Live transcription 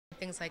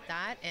things like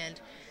that. And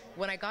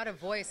when I got a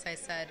voice, I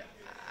said,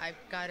 I've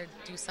got to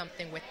do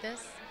something with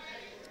this.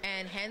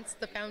 And hence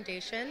the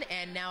foundation.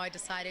 And now I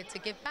decided to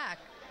give back,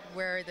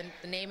 where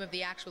the name of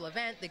the actual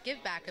event, the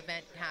Give Back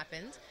event,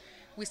 happened.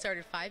 We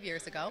started 5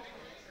 years ago.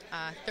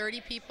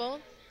 30 people,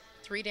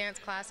 3 dance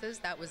classes,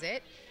 that was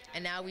it.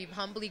 And now we've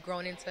humbly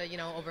grown into,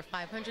 over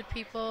 500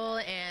 people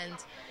and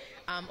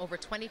over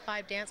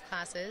 25 dance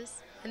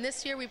classes. And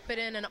this year we put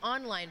in an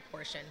online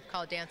portion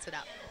called Dance It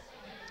Up.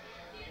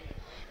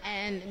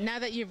 And now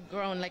that you've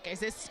grown, is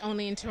this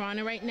only in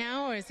Toronto right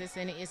now, or is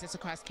this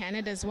across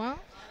Canada as well?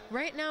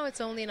 Right now it's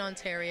only in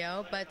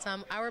Ontario, but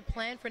our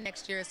plan for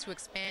next year is to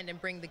expand and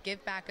bring the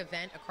Give Back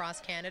event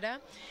across Canada.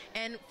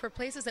 And for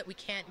places that we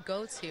can't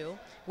go to,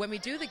 when we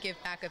do the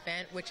Give Back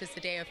event, which is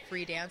the day of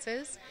free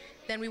dances,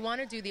 then we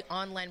want to do the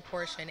online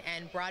portion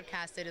and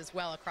broadcast it as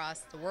well across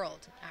the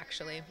world,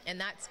 actually. And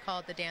that's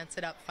called the Dance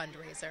It Up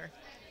fundraiser.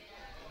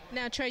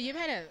 Now, Trey, you've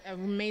had an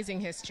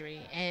amazing history,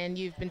 and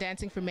you've been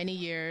dancing for many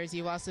years.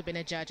 You've also been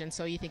a judge, and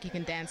So You Think You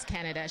Can Dance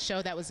Canada, a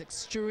show that was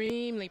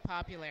extremely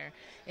popular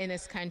in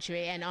this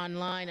country and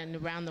online and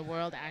around the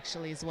world,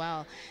 actually, as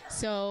well.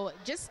 So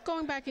just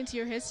going back into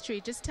your history,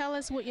 just tell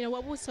us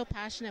what was so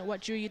passionate,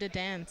 what drew you to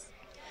dance?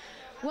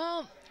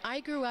 Well,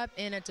 I grew up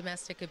in a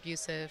domestic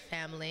abusive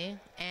family,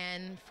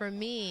 and for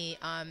me,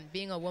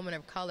 being a woman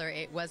of color,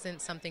 it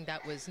wasn't something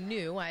that was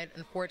new. I had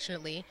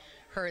unfortunately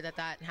heard that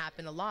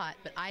happened a lot,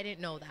 but I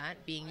didn't know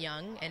that, being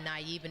young and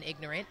naive and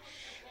ignorant.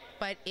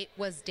 But it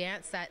was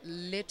dance that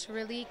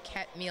literally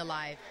kept me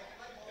alive.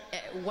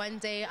 One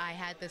day I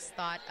had this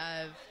thought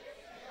of,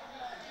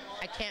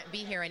 I can't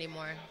be here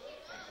anymore.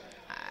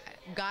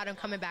 God, I'm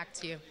coming back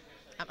to you.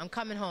 I'm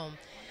coming home.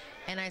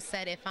 And I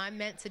said, if I'm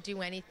meant to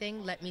do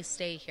anything, let me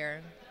stay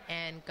here.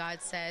 And God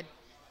said,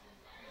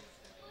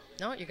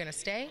 no, you're going to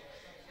stay.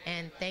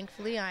 And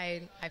thankfully,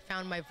 I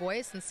found my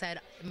voice and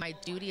said, my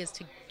duty is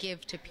to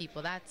give to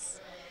people. That's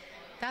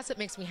what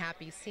makes me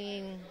happy,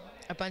 seeing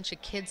a bunch of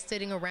kids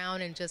sitting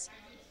around and just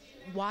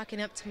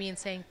walking up to me and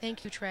saying,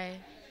 thank you, Trey.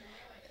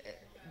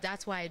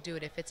 That's why I do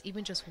it. If it's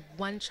even just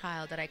one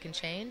child that I can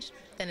change,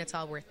 then it's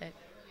all worth it.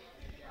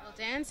 Well,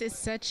 dance is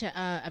such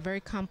a very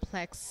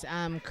complex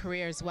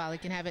career as well.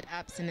 It can have its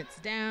ups and its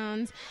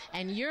downs.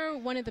 And you're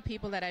one of the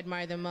people that I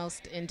admire the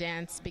most in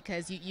dance,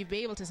 because you've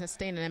been able to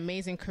sustain an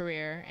amazing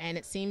career. And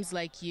it seems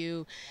like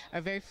you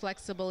are very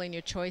flexible in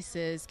your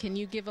choices. Can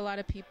you give a lot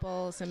of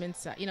people some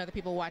insight, the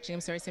people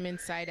watching, some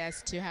insight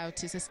as to how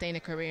to sustain a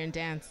career in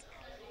dance?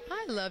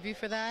 I love you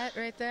for that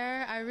right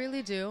there. I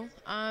really do.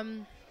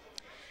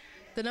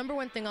 The number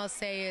one thing I'll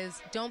say is,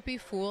 don't be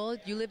fooled.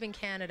 You live in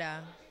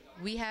Canada.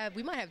 We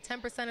might have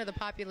 10% of the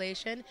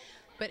population,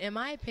 but in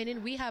my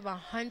opinion, we have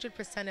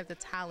 100% of the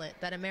talent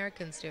that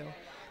Americans do.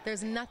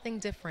 There's nothing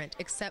different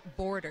except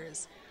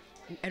borders.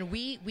 And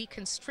we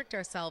constrict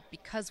ourselves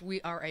because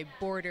we are a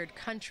bordered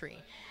country.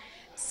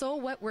 So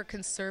what, we're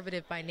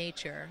conservative by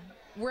nature.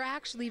 We're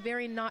actually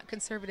very not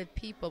conservative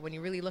people when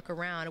you really look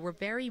around. We're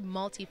very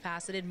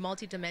multifaceted,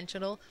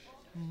 multidimensional,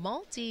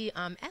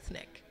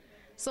 multi-ethnic.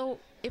 So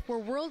if we're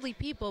worldly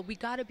people, we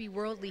got to be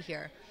worldly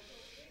here.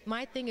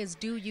 My thing is,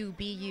 do you,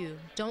 be you.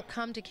 Don't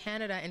come to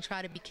Canada and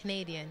try to be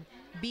Canadian.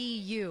 Be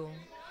you.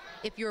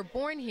 If you're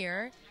born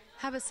here,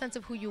 have a sense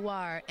of who you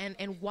are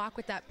and walk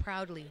with that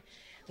proudly.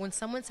 When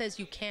someone says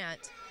you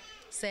can't,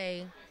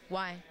 say,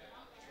 why?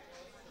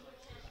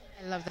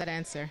 I love that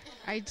answer.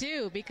 I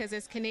do, because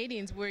as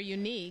Canadians, we're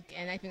unique,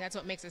 and I think that's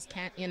what makes us,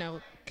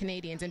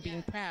 Canadians, and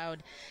being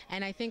proud.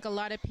 And I think a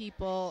lot of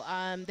people,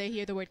 they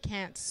hear the word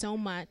can't so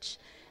much,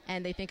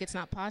 and they think it's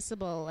not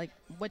possible.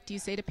 What do you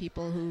say to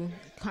people who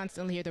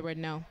constantly hear the word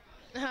no?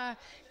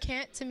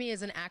 Can't to me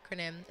is an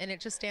acronym, and it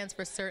just stands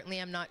for certainly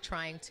I'm not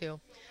trying to.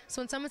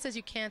 So when someone says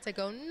you can't, I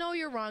go, no,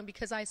 you're wrong,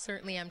 because I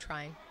certainly am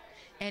trying.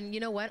 And you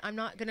know what? I'm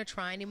not going to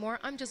try anymore.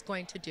 I'm just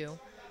going to do.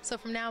 So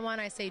from now on,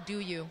 I say, do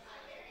you.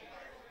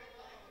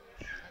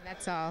 And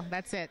that's all.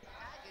 That's it.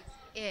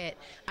 It.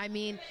 I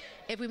mean,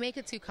 if we make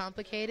it too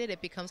complicated,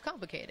 it becomes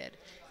complicated.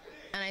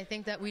 And I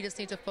think that we just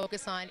need to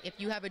focus on, if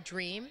you have a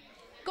dream,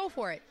 go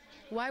for it.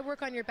 Why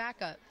work on your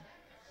backup?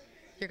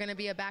 You're going to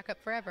be a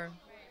backup forever.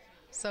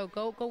 So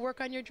go work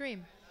on your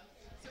dream.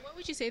 So what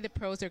would you say the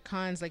pros or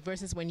cons,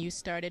 versus when you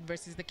started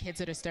versus the kids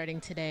that are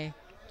starting today?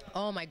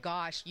 Oh my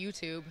gosh,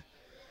 YouTube.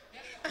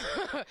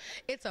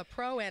 It's a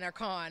pro and a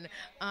con.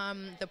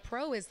 The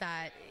pro is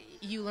that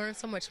you learn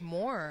so much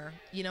more,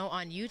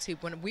 on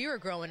YouTube. When we were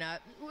growing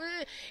up,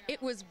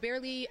 it was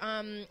barely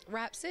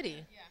Rap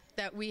City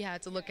that we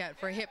had to look at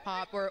for hip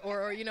hop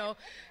or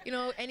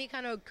any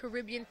kind of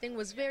Caribbean thing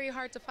was very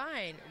hard to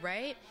find,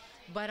 right?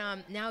 But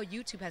now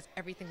YouTube has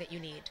everything that you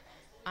need.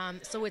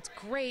 So it's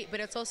great, but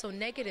it's also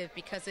negative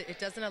because it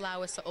doesn't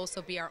allow us to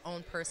also be our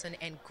own person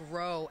and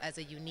grow as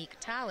a unique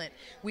talent.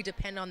 We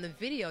depend on the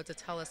video to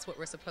tell us what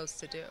we're supposed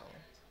to do.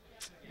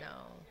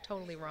 No,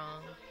 totally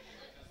wrong.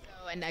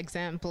 So an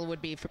example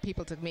would be for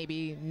people to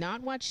maybe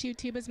not watch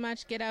YouTube as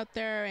much, get out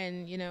there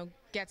and,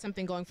 get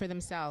something going for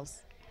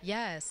themselves.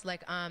 Yes,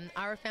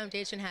 our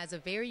foundation has a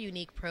very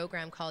unique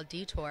program called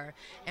Detour,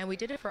 and we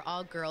did it for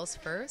all girls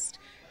first.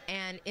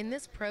 And in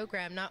this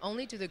program, not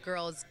only do the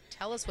girls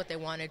tell us what they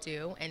want to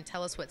do and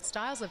tell us what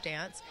styles of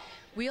dance,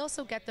 we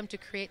also get them to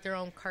create their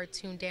own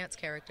cartoon dance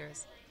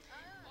characters.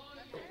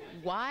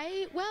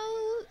 Why?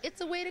 Well,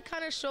 it's a way to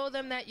kind of show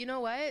them that, you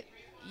know what,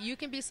 you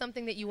can be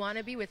something that you want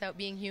to be without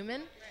being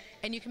human,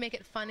 and you can make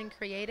it fun and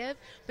creative,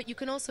 but you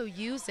can also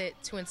use it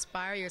to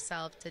inspire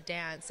yourself to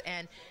dance.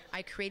 And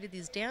I created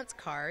these dance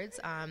cards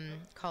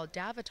called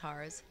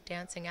Davatars,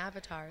 dancing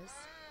avatars.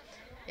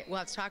 We'll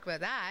have to talk about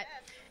that.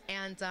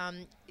 And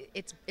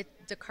it's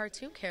the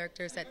cartoon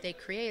characters that they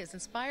create is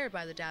inspired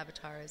by the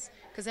Davatars,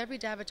 because every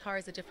Davatar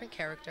is a different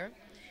character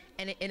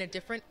and in a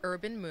different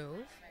urban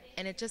move,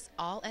 and it just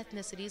all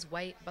ethnicities,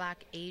 white,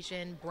 black,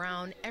 Asian,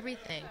 brown,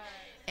 everything,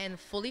 and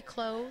fully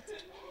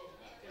clothed,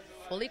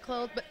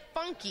 but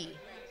funky,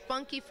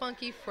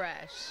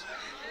 fresh.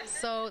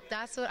 So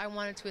that's what I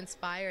wanted to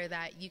inspire,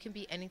 that you can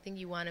be anything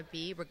you want to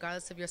be,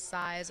 regardless of your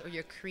size or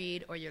your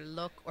creed or your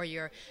look or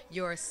your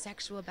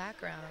sexual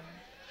background.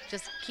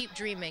 Just keep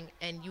dreaming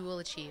and you will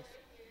achieve.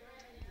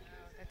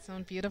 That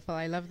sounds beautiful.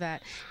 I love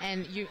that.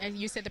 And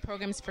you said the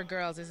program's for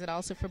girls. Is it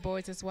also for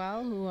boys as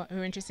well who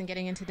are interested in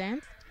getting into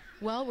dance?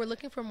 Well, we're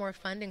looking for more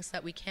funding so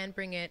that we can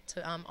bring it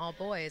to all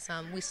boys.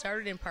 We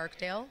started in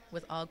Parkdale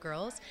with all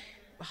girls.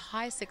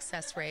 High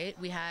success rate.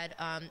 We had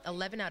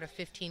 11 out of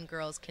 15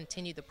 girls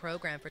continue the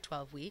program for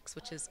 12 weeks,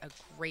 which is a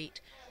great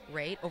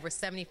rate. Over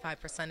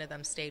 75% of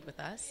them stayed with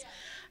us.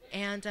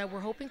 And we're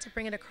hoping to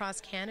bring it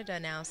across Canada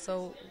now,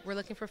 so we're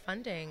looking for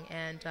funding.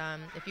 And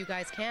if you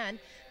guys can,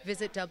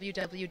 visit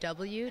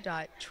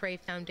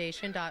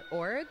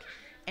www.treyfoundation.org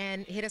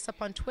and hit us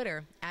up on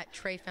Twitter at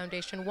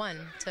TreyFoundation1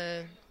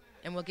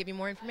 and we'll give you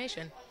more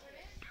information.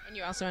 And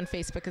you're also on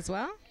Facebook as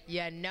well?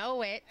 You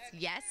know it,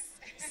 yes.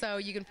 So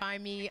you can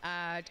find me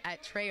at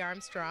Trey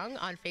Armstrong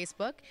on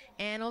Facebook,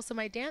 and also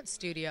my dance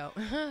studio,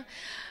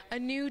 A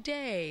New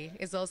Day,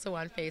 is also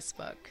on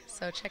Facebook.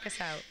 So check us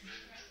out.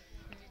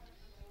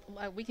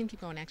 We can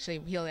keep going, actually.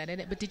 He'll edit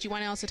it. But did you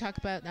want to also talk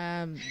about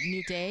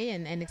New Day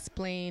and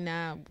explain,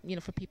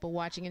 for people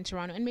watching in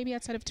Toronto and maybe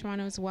outside of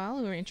Toronto as well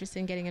who are interested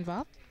in getting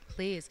involved?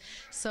 Please.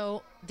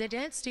 So the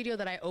dance studio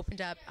that I opened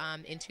up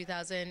in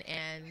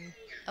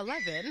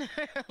 2011,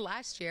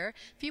 last year, a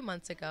few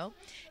months ago,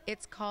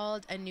 it's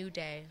called A New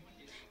Day.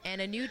 And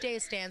A New Day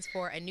stands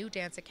for A New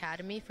Dance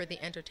Academy for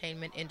the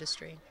entertainment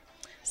industry.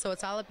 So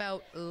it's all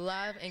about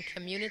love and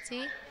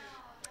community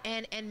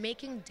and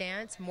making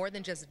dance more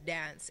than just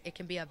dance. It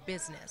can be a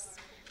business.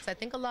 So I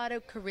think a lot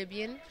of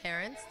Caribbean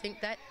parents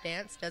think that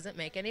dance doesn't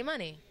make any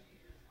money.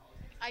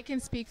 I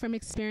can speak from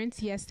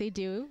experience. Yes, they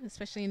do,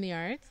 especially in the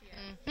arts.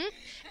 Mm-hmm.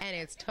 And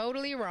it's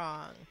totally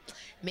wrong.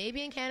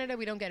 Maybe in Canada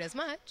we don't get as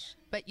much,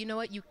 but you know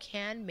what? You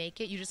can make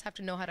it. You just have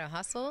to know how to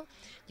hustle.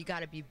 You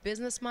got to be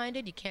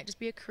business-minded. You can't just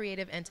be a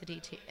creative entity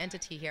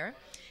here.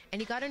 And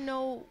you got to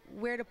know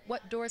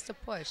what doors to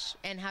push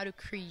and how to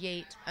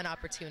create an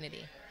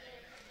opportunity.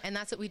 And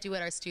that's what we do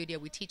at our studio.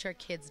 We teach our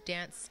kids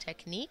dance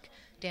technique,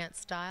 dance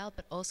style,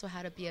 but also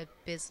how to be a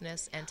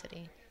business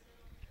entity.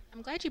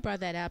 I'm glad you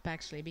brought that up,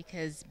 actually,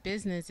 because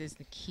business is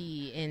the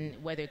key in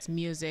whether it's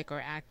music or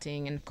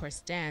acting and, of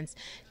course, dance.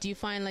 Do you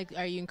find,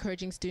 are you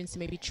encouraging students to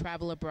maybe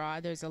travel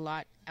abroad? There's a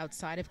lot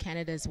outside of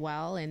Canada as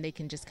well, and they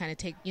can just kind of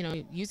take,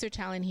 use their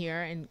talent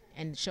here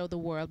and show the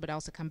world, but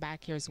also come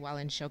back here as well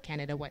and show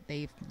Canada what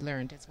they've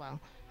learned as well.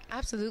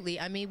 Absolutely.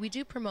 I mean, we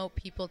do promote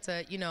people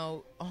to,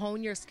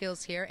 hone your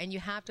skills here, and you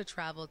have to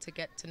travel to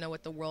get to know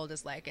what the world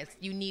is like.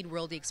 You need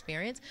worldly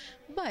experience,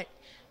 but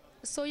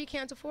so you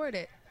can't afford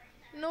it.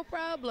 No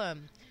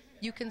problem.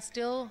 You can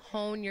still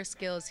hone your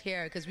skills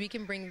here because we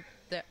can bring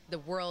the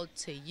world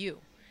to you.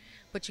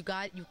 But you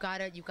gotta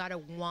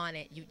want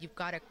it. You've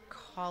gotta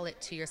call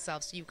it to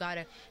yourself. So you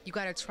gotta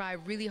try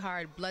really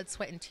hard, blood,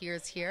 sweat, and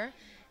tears here,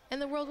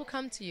 and the world will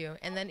come to you.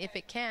 And then if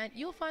it can't,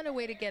 you'll find a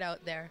way to get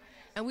out there.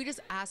 And we just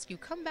ask you,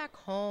 come back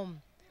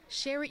home,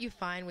 share what you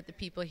find with the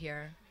people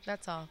here.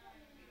 That's all.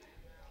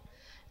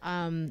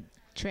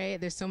 Trey,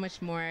 there's so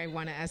much more I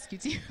want to ask you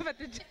too about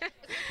the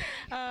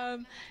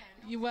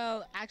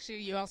well, actually,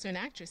 you're also an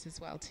actress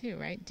as well, too,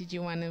 right? Did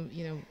you want to,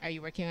 are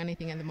you working on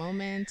anything at the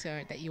moment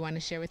or that you want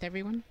to share with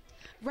everyone?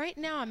 Right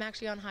now, I'm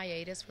actually on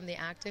hiatus from the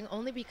acting,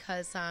 only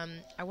because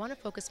I want to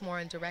focus more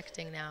on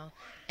directing now.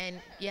 And,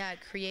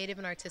 creative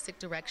and artistic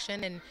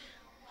direction, and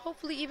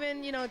hopefully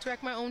even,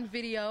 direct my own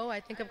video. I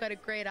think I've got a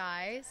great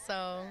eye,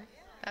 so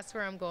that's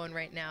where I'm going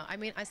right now. I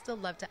mean, I still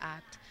love to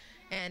act.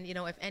 And,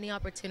 if any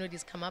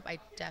opportunities come up, I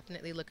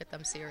definitely look at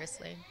them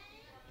seriously.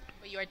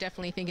 But you are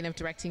definitely thinking of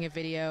directing a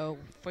video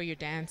for your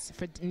dance,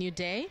 for New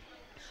Day?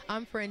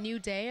 For A New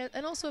Day,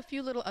 and also a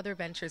few little other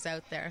ventures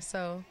out there.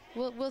 So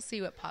we'll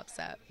see what pops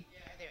up.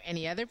 Are there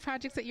any other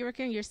projects that you're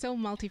working on? You're so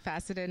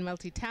multifaceted and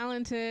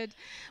multi-talented.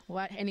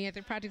 Any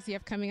other projects you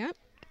have coming up?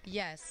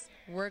 Yes,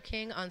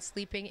 working on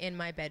sleeping in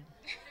my bed.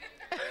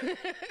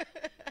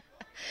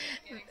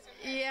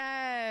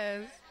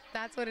 Yes,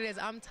 that's what it is.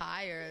 I'm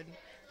tired.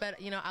 But,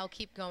 I'll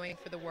keep going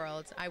for the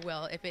world. I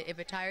will. If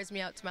it tires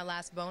me out to my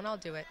last bone, I'll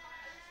do it.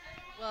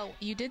 Well,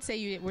 you did say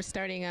you were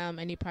starting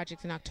a new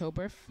project in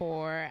October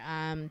for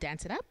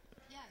Dance It Up?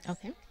 Yes.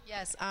 Okay.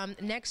 Yes,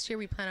 next year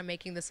we plan on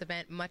making this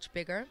event much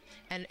bigger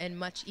and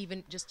much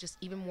even just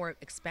even more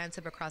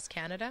expansive across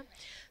Canada.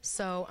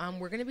 So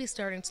we're going to be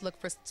starting to look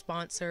for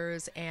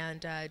sponsors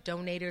and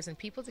donators and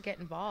people to get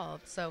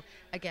involved. So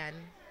again,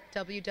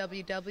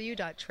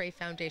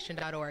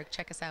 www.treyfoundation.org.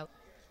 Check us out.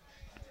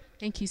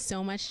 Thank you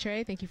so much,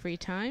 Trey. Thank you for your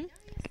time.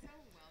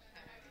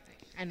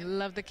 And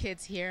love the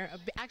kids here.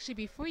 Actually,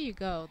 before you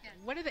go,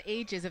 what are the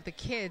ages of the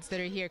kids that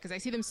are here? Because I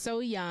see them so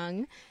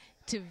young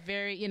to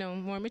very,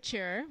 more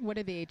mature. What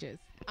are the ages?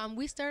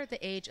 We start at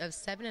the age of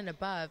 7 and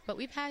above, but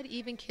we've had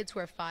even kids who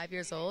are 5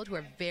 years old who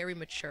are very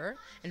mature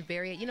and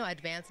very,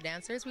 advanced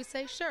dancers. We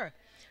say, sure,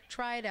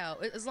 try it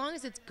out. As long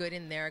as it's good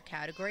in their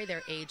category,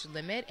 their age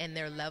limit, and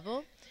their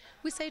level,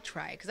 we say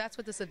try, because that's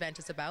what this event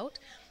is about.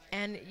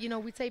 And,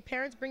 we say,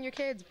 parents, bring your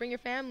kids, bring your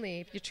family.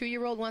 If your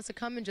 2-year-old wants to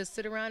come and just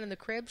sit around in the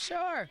crib,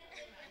 sure,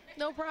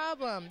 no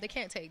problem. They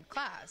can't take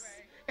class.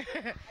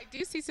 I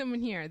do see someone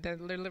here that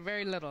are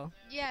very little.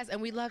 Yes,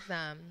 and we love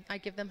them. I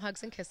give them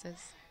hugs and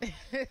kisses.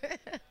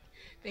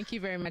 Thank you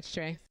very much,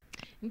 Trey.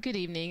 Good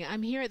evening.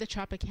 I'm here at the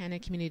Tropicana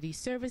Community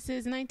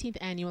Services 19th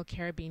Annual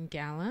Caribbean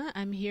Gala.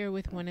 I'm here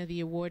with one of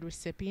the award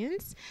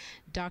recipients,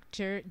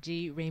 Dr.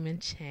 G.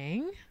 Raymond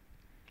Chang.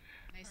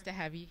 Nice to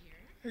have you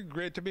here.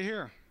 Great to be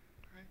here.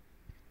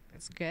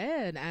 That's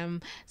good.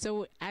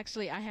 So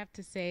actually, I have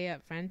to say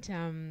up front,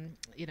 I'm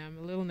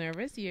a little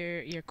nervous.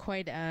 You're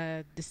quite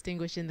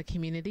distinguished in the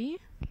community.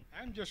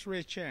 I'm just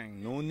Ray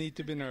Chang. No need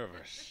to be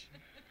nervous.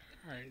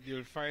 All right,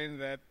 you'll find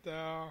that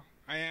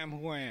I am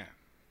who I am.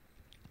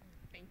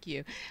 Thank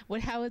you.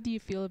 How do you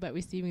feel about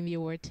receiving the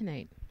award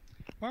tonight?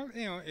 Well,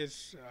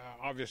 it's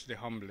obviously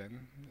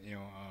humbling.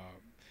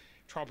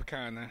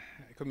 Tropicana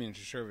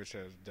Community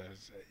Services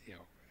does,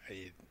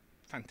 a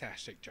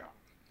fantastic job.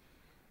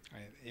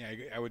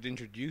 I was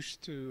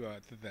introduced to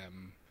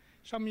them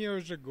some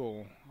years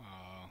ago.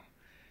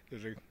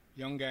 There's a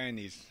young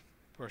Guyanese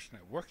person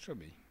that works for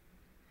me,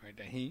 right?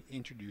 And he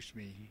introduced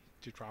me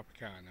to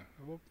Tropicana,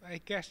 I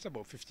guess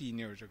about 15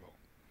 years ago.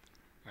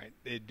 Right?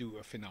 They do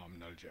a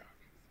phenomenal job.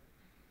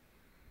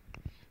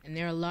 And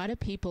there are a lot of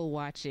people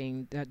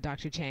watching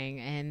Dr. Chang,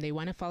 and they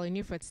want to follow in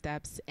your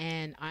footsteps.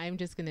 And I'm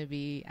just going to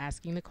be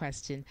asking the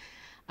question,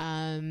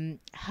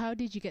 how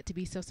did you get to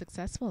be so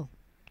successful?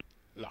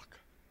 Luck.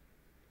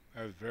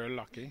 I was very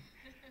lucky.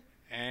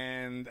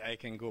 And I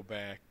can go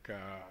back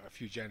a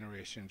few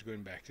generations,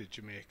 going back to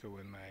Jamaica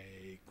when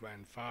my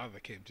grandfather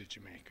came to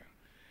Jamaica.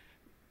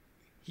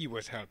 He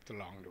was helped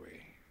along the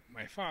way.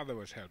 My father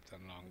was helped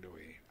along the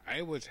way.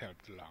 I was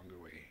helped along the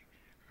way.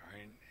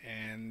 Right?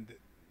 And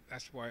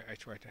that's why I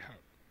try to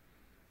help.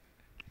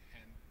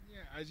 And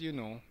yeah, as you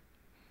know,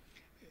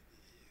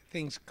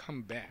 things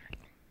come back.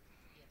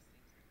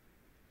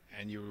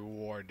 And you're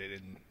rewarded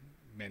in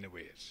many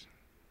ways.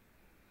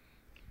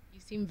 You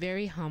seem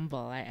very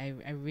humble. I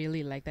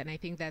really like that. And I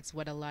think that's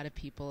what a lot of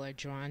people are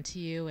drawn to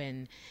you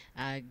and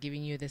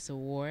giving you this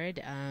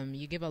award.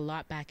 You give a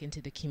lot back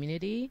into the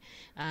community.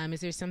 Is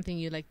there something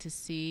you'd like to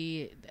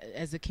see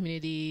as a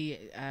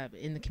community,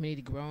 in the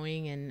community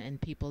growing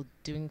and people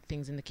doing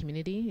things in the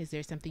community? Is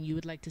there something you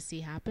would like to see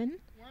happen?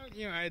 Well,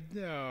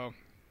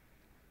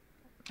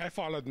 I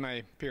followed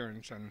my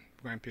parents and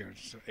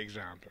grandparents'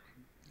 example.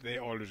 They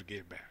always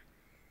gave back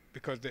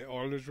because they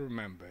always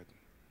remembered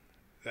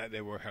that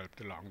they were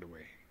helped along the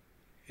way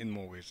in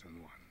more ways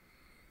than one,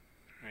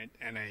 right?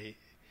 And I'd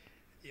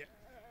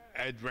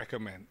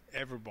recommend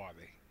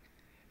everybody,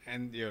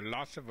 and there are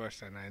lots of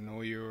us, and I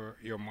know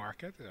your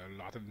market, there are a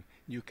lot of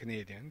new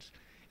Canadians.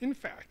 In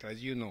fact,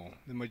 as you know,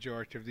 the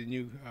majority of the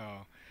new,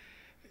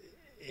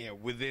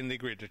 within the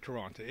Greater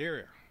Toronto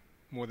area,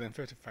 more than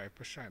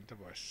 55%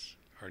 of us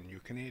are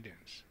new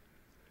Canadians,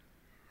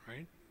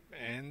 right?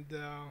 And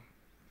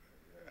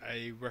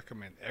I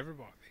recommend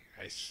everybody,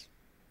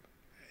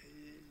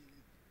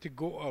 to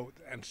go out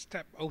and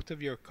step out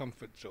of your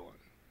comfort zone,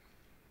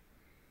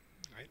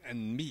 right,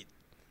 and meet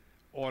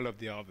all of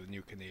the other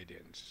new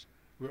Canadians.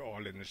 We're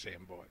all in the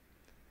same boat.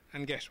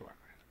 And guess what?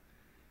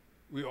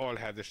 We all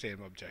have the same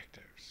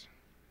objectives,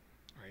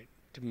 right,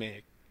 to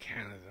make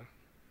Canada,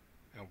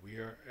 and we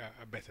are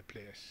a better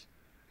place.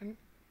 And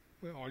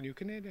we're all new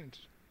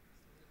Canadians.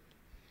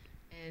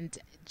 And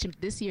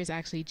this year is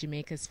actually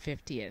Jamaica's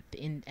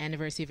 50th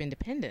anniversary of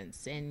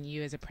independence. And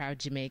you as a proud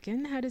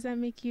Jamaican, how does that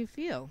make you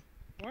feel?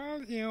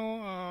 Well,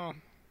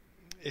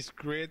 it's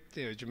great.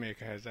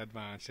 Jamaica has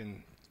advanced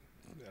in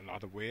a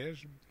lot of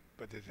ways,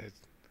 but it has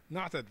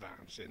not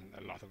advanced in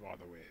a lot of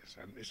other ways,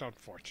 and it's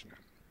unfortunate.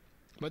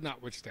 But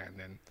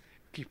notwithstanding,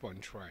 keep on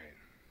trying.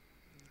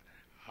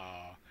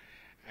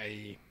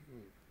 I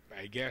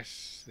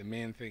guess the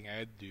main thing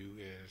I'd do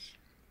is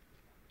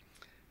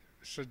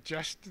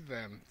suggest to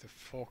them to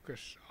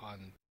focus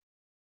on